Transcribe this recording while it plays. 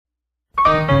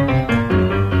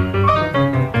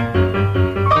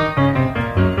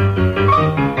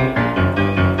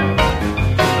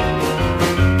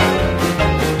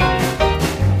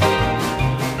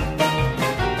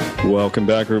Welcome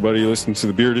back, everybody. You're listening to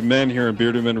The Bearded Men here on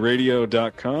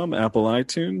beardedmenradio.com, Apple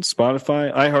iTunes,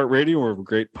 Spotify, iHeartRadio, where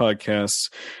great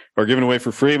podcasts are given away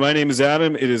for free. My name is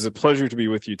Adam. It is a pleasure to be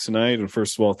with you tonight. And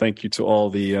first of all, thank you to all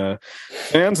the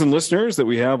fans and listeners that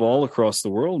we have all across the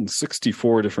world in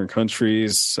 64 different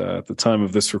countries at the time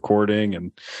of this recording.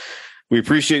 And we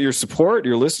appreciate your support,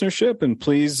 your listenership, and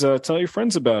please tell your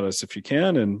friends about us if you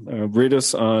can, and rate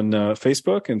us on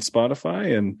Facebook and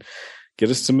Spotify, and get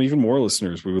us some even more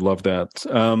listeners. We would love that.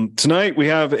 Tonight we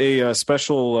have a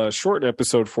special short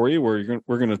episode for you where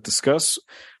we're going to discuss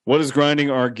what is grinding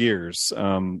our gears.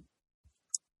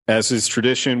 As is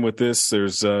tradition with this,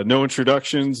 there's no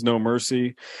introductions, no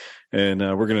mercy, and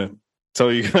we're going to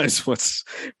tell you guys what's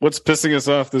pissing us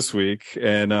off this week.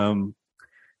 And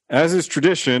as is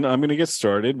tradition, I'm going to get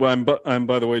started. Well, I'm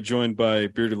by the way joined by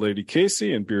Bearded Lady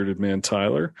Casey and Bearded Man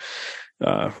Tyler.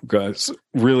 Guys,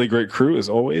 really great crew as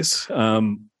always.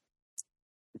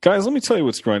 Guys, let me tell you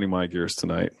what's grinding my gears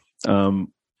tonight.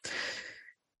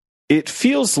 It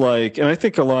feels like, and I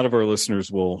think a lot of our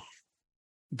listeners will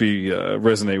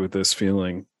resonate with this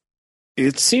feeling.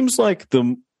 It seems like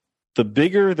the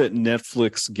bigger that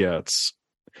Netflix gets,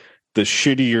 the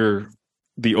shittier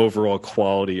the overall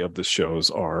quality of the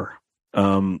shows are.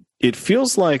 It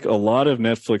feels like a lot of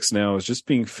Netflix now is just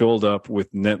being filled up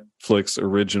with Netflix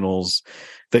originals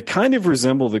that kind of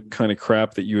resemble the kind of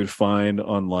crap that you would find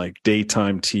on like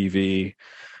daytime TV,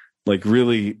 like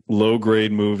really low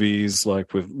grade movies,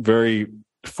 like with very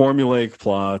formulaic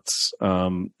plots,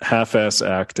 half-ass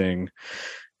acting.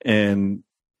 And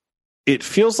it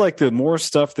feels like the more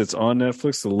stuff that's on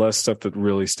Netflix, the less stuff that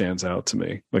really stands out to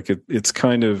me. Like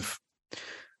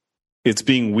it's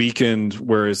being weakened,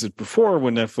 whereas before,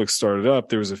 when Netflix started up,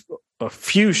 there was a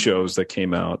few shows that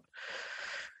came out,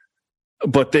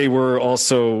 but they were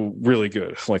also really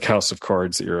good, like House of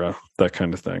Cards era, that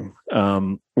kind of thing.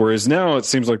 Whereas now it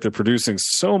seems like they're producing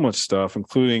so much stuff,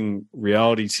 including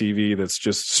reality TV that's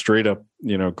just straight up,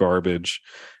 garbage.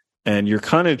 And you're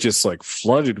kind of just like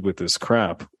flooded with this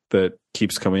crap that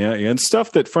keeps coming at you, and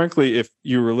stuff that, frankly, if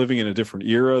you were living in a different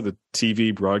era, the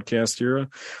TV broadcast era,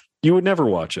 you would never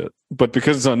watch it. But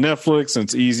because it's on Netflix and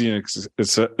it's easy and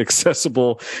it's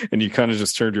accessible, and you kind of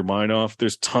just turned your mind off,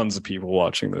 there's tons of people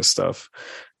watching this stuff.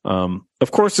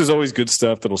 Of course, there's always good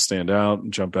stuff that'll stand out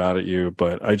and jump out at you,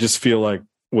 but I just feel like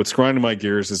what's grinding my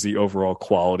gears is the overall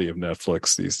quality of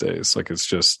Netflix these days. Like, it's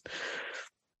just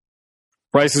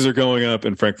prices are going up,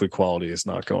 and frankly, quality is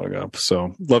not going up.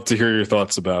 So love to hear your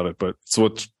thoughts about it, but it's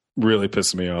what's really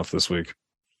pissing me off this week.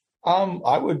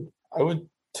 I would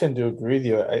tend to agree with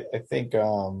you.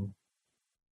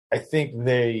 I think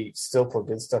they still put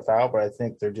good stuff out, but I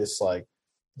think they're just like,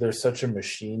 they're such a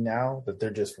machine now that they're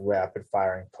just rapid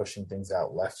firing, pushing things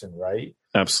out left and right.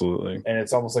 Absolutely. And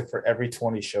it's almost like for every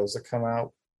 20 shows that come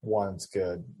out, one's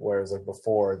good. Whereas like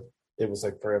before, it was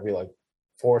like for every like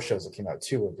 4 shows that came out,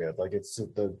 2 were good. Like, it's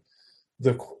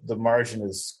the margin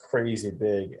is crazy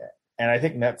big. And I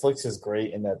think Netflix is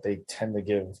great in that they tend to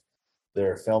give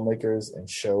their filmmakers and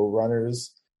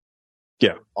showrunners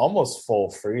almost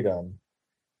full freedom.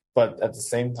 But at the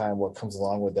same time, what comes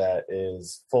along with that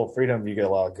is full freedom. You get a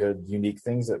lot of good, unique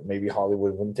things that maybe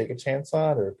Hollywood wouldn't take a chance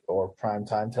on, or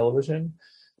primetime television.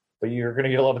 But you're going to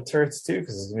get a lot of turds too,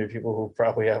 because there's going to be people who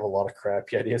probably have a lot of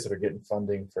crappy ideas that are getting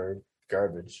funding for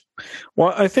garbage.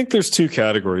 Well, I think there's 2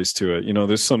 categories to it.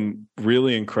 There's some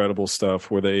really incredible stuff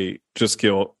where they just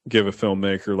give a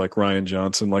filmmaker like Rian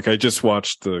Johnson. Like, I just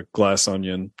watched The Glass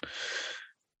Onion,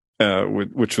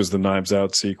 which was the Knives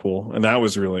Out sequel, and that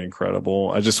was really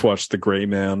incredible. I just watched The Gray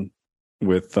Man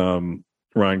with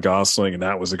Ryan Gosling, and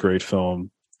that was a great film.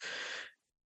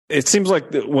 It seems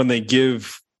like when they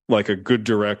give like a good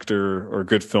director or a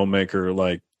good filmmaker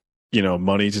like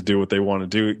money to do what they want to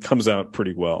do, it comes out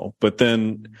pretty well. But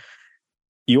then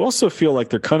you also feel like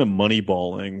they're kind of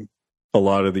moneyballing a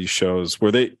lot of these shows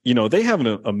where they have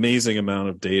an amazing amount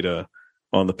of data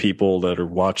on the people that are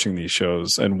watching these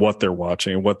shows and what they're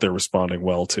watching and what they're responding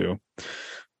well to,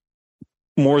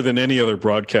 more than any other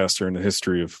broadcaster in the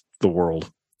history of the world.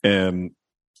 And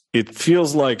it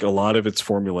feels like a lot of it's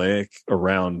formulaic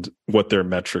around what their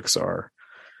metrics are.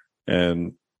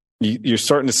 And you're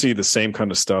starting to see the same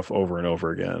kind of stuff over and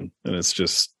over again. And it's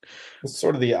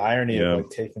sort of the irony of like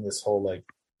taking this whole, like,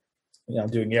 I'm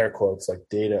doing air quotes, like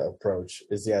data approach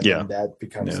is that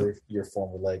becomes your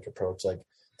formulaic approach. Like,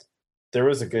 there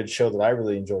was a good show that I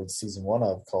really enjoyed season 1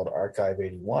 of called Archive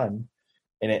 81,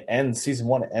 and season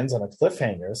 1 ends on a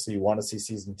cliffhanger. So you want to see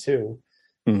season 2,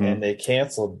 and they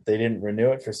canceled. They didn't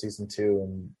renew it for season 2,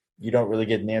 and you don't really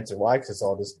get an answer why, because it's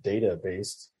all just data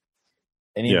based.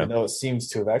 And even though it seems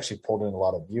to have actually pulled in a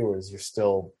lot of viewers, you're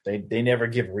still they never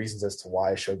give reasons as to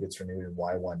why a show gets renewed and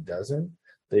why one doesn't.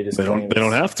 They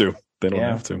don't have to. They don't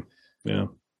have to. Yeah.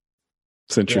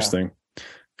 It's interesting.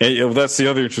 Yeah. And that's the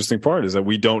other interesting part, is that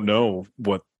we don't know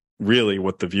what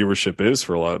the viewership is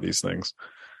for a lot of these things.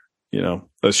 You know,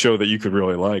 a show that you could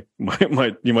really like you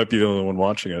might be the only one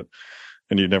watching it,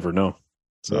 and you never know.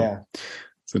 So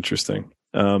it's interesting.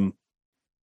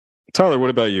 Tyler, what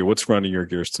about you? What's grinding your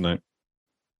gears tonight?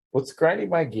 What's grinding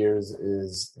my gears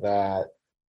is that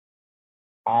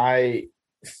I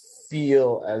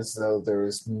feel as though there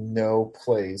is no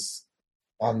place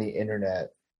on the internet,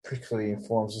 particularly in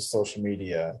forms of social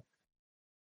media,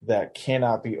 that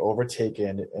cannot be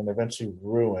overtaken and eventually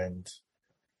ruined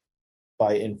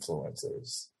by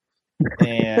influencers.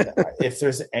 And if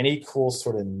there's any cool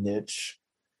sort of niche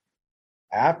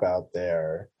app out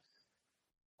there,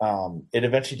 it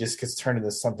eventually just gets turned into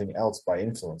something else by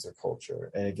influencer culture,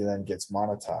 and it then gets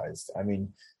monetized. I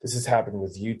mean, this has happened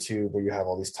with YouTube, where you have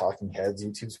all these talking heads.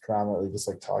 YouTube's predominantly just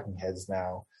like talking heads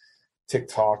now.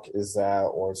 TikTok is that,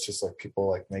 or it's just like people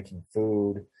like making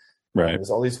food. Right. There's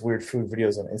all these weird food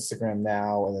videos on Instagram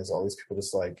now, and there's all these people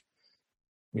just like,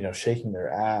 you know, shaking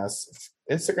their ass.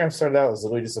 Instagram started out as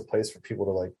literally just a place for people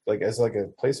to like as like a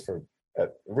place for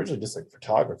originally just like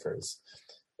photographers,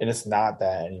 and it's not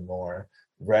that anymore.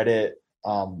 Reddit,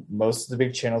 most of the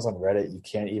big channels on Reddit, you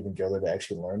can't even go there to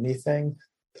actually learn anything.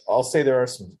 I'll say there are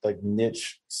some like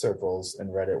niche circles in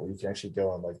Reddit where you can actually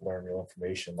go and like learn real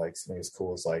information, like something as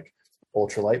cool as like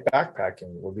ultralight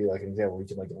backpacking would be like an example where you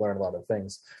can like learn a lot of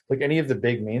things. Like any of the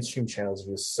big mainstream channels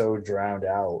are just so drowned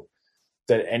out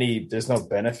that there's no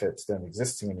benefit to them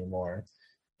existing anymore.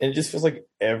 And it just feels like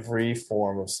every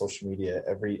form of social media,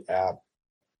 every app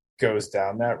goes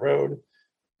down that road.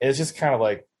 And it's just kind of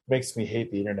like makes me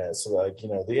hate the internet. So like, you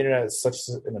know, the internet is such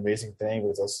an amazing thing, but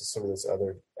it's also sort of this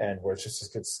other end where it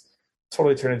just gets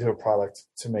totally turned into a product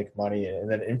to make money. And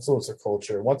then influencer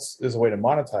culture, once there's a way to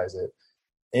monetize it,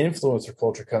 influencer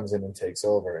culture comes in and takes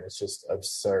over, and it's just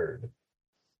absurd.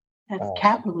 That's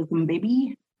capitalism,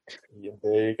 baby. Yeah,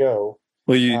 there you go.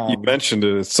 Well, you mentioned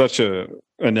it. It's such a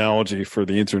analogy for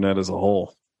the internet as a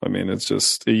whole. I mean, it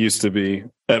used to be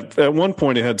at one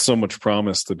point it had so much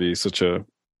promise to be such a,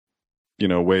 you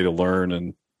know, way to learn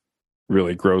and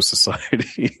really grow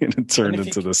society, and it turned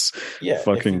into this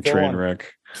fucking train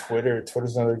wreck.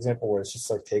 Twitter's another example where it's just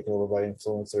like taken over by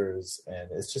influencers, and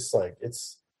it's just like and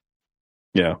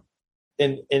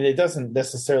it doesn't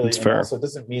necessarily, and also it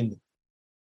doesn't mean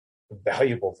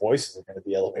valuable voices are going to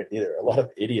be elevated either. A lot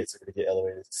of idiots are going to get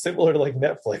elevated, similar to like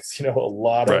Netflix. You know,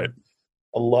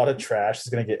 a lot of trash is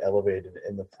going to get elevated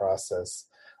in the process.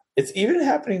 It's even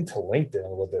happening to LinkedIn a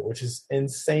little bit, which is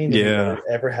insane. That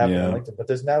ever happened on LinkedIn, but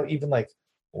there's now even like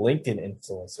LinkedIn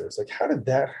influencers. Like, how did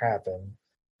that happen?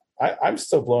 I'm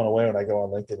still blown away when I go on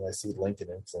LinkedIn and I see LinkedIn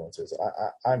influencers.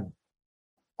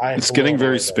 It's getting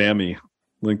very spammy.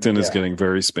 LinkedIn is getting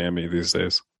very spammy these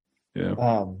days.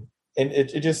 Yeah. And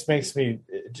it just makes me,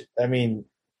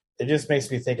 it just makes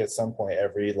me think at some point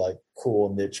every like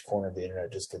cool niche corner of the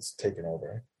internet just gets taken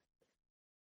over.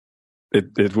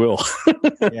 It will.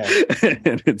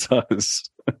 And it does.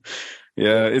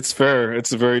 Yeah, it's fair.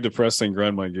 It's a very depressing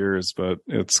grind my gears, but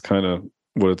it's kind of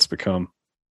what it's become.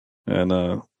 And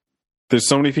there's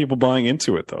so many people buying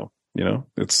into it though. You know,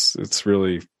 it's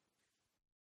really,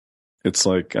 it's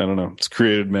like, I don't know, it's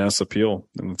created mass appeal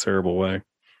in a terrible way.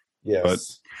 Yes. But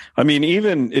I mean,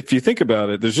 even if you think about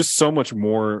it, there's just so much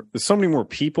more, there's so many more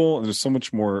people, and there's so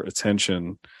much more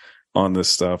attention on this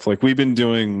stuff. Like we've been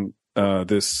doing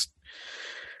this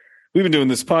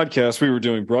podcast. We were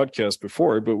doing broadcast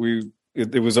before, but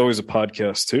it was always a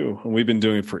podcast too. And we've been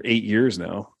doing it for 8 years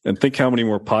now. And think how many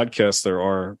more podcasts there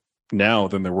are now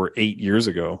than there were 8 years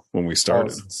ago when we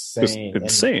started. It's insane. It's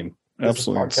insane.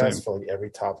 Absolutely insane. For like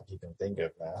every topic you can think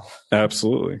of now.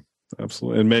 Absolutely.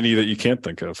 And many that you can't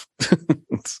think of.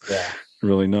 It's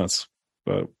really nuts.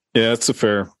 But yeah, it's a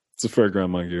fair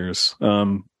grind my gears.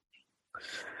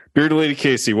 Bearded Lady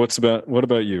Casey, what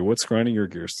about you? What's grinding your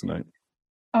gears tonight?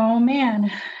 Oh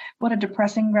man, what a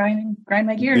depressing grind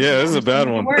my gears. Yeah, this is a bad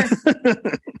one.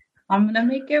 I'm gonna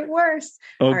make it worse.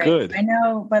 Oh, all right. Good. I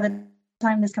know by the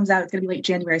time this comes out, it's gonna be late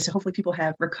January, so hopefully people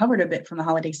have recovered a bit from the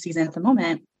holiday season at the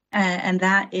moment. And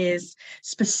that is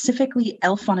specifically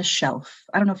Elf on a Shelf.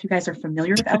 I don't know if you guys are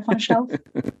familiar with Elf on a Shelf,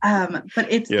 but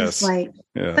it's this it's like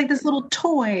this little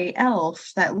toy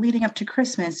elf that leading up to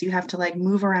Christmas, you have to like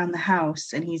move around the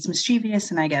house, and he's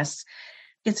mischievous and I guess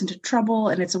gets into trouble,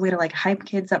 and it's a way to like hype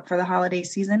kids up for the holiday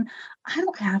season. I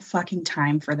don't have fucking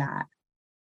time for that.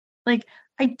 Like,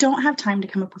 I don't have time to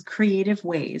come up with creative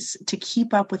ways to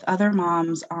keep up with other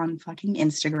moms on fucking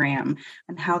Instagram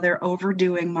and how they're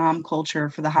overdoing mom culture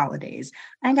for the holidays.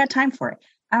 I ain't got time for it.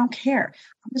 I don't care.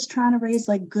 I'm just trying to raise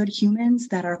like good humans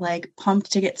that are like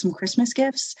pumped to get some Christmas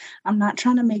gifts. I'm not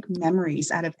trying to make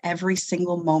memories out of every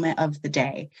single moment of the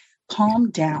day.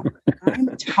 Calm down.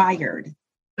 I'm tired.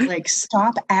 Like,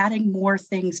 stop adding more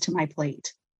things to my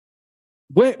plate.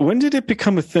 When did it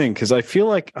become a thing? Because I feel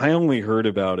like I only heard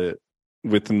about it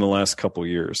within the last couple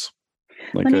years.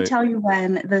 Like, let me tell you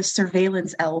when the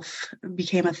surveillance elf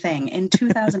became a thing in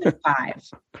 2005.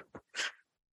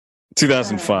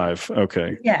 2005.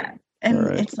 Okay. Yeah. And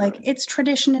It's like, it's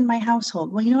tradition in my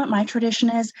household. Well, you know what my tradition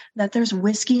is? That there's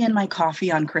whiskey in my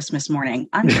coffee on Christmas morning.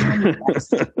 I'm doing the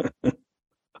best.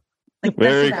 Like,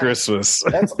 Merry Christmas.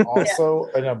 That's also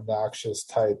an obnoxious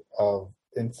type of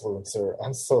influencer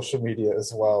on social media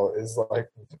as well, is like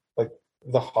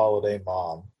the holiday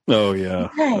mom. Oh yeah.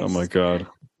 Yes. Oh my God.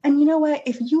 And you know what?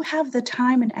 If you have the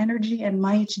time and energy and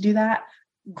money to do that,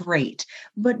 great.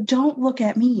 But don't look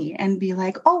at me and be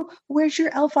like, oh, where's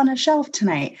your elf on a shelf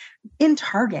tonight? In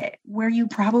Target, where you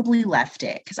probably left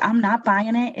it, because I'm not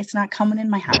buying it. It's not coming in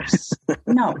my house.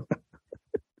 No.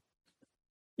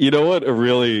 You know what a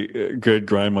really good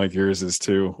grind my gears is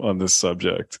too on this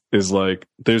subject is like,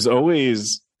 there's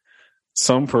always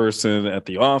some person at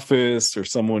the office or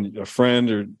someone, a friend,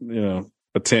 or, you know,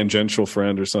 a tangential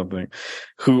friend or something,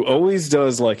 who always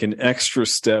does like an extra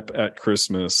step at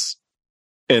Christmas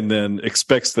and then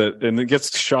expects that, and it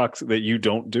gets shocked that you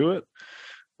don't do it.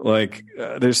 Like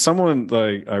there's someone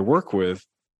like I work with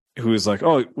who is like,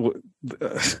 oh,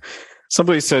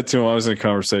 somebody said to him, I was in a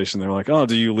conversation, they're like, oh,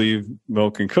 do you leave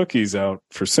milk and cookies out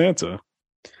for Santa?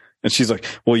 And she's like,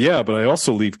 well, yeah, but I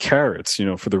also leave carrots, you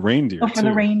know, for the reindeer. Oh, for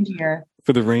the reindeer.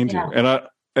 For the reindeer. Yeah.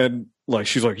 And like,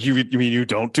 she's like, you mean you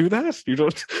don't do that? You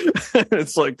don't?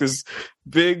 It's like this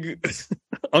big,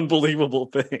 unbelievable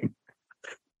thing.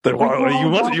 That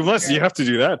you have to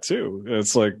do that too.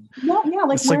 It's like, yeah,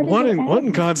 like it's like what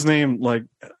in God's name? Like,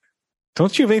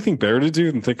 don't you have anything better to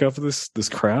do than think of this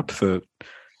crap that,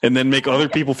 and then make other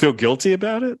people feel guilty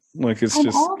about it? Like, it's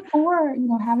just all for, you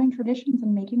know, having traditions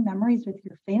and making memories with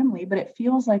your family, but it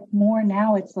feels like more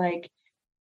now. It's like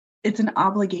it's an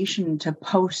obligation to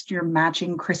post your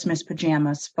matching Christmas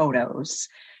pajamas photos,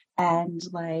 and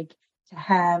like to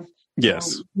have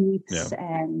weeks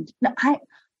and no,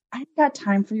 I got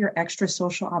time for your extra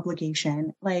social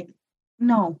obligation. Like,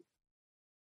 no.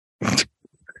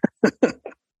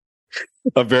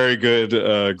 A very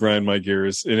good grind my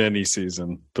gears in any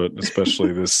season, but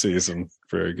especially this season.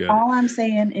 Very good. All I'm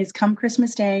saying is come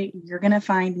Christmas Day, you're going to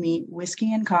find me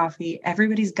whiskey and coffee.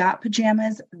 Everybody's got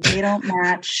pajamas. They don't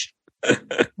match.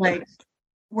 Like,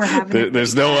 we're having...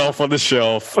 There's no elf on the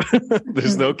shelf.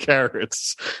 There's no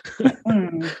carrots.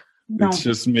 No. It's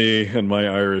just me and my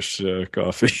Irish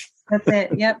coffee. That's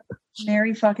it. Yep.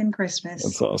 Merry fucking Christmas.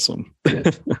 That's awesome.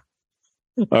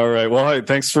 All right. Well, hi.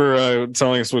 Thanks for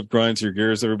telling us what grinds your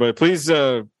gears, everybody. Please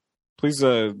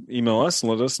email us and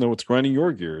let us know what's grinding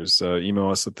your gears. Email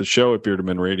us at the show at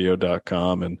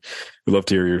beardedmenradio.com, and we'd love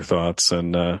to hear your thoughts.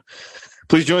 And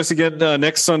please join us again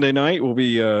next Sunday night. We'll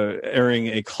be airing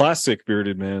a classic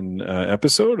Bearded Men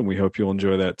episode, and we hope you'll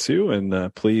enjoy that too.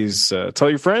 And please tell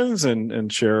your friends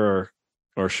and share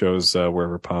our shows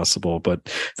wherever possible. But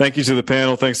thank you to the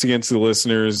panel. Thanks again to the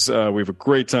listeners. We have a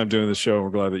great time doing the show. We're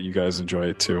glad that you guys enjoy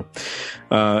it too.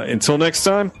 Until next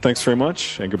time, thanks very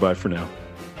much, and goodbye for now.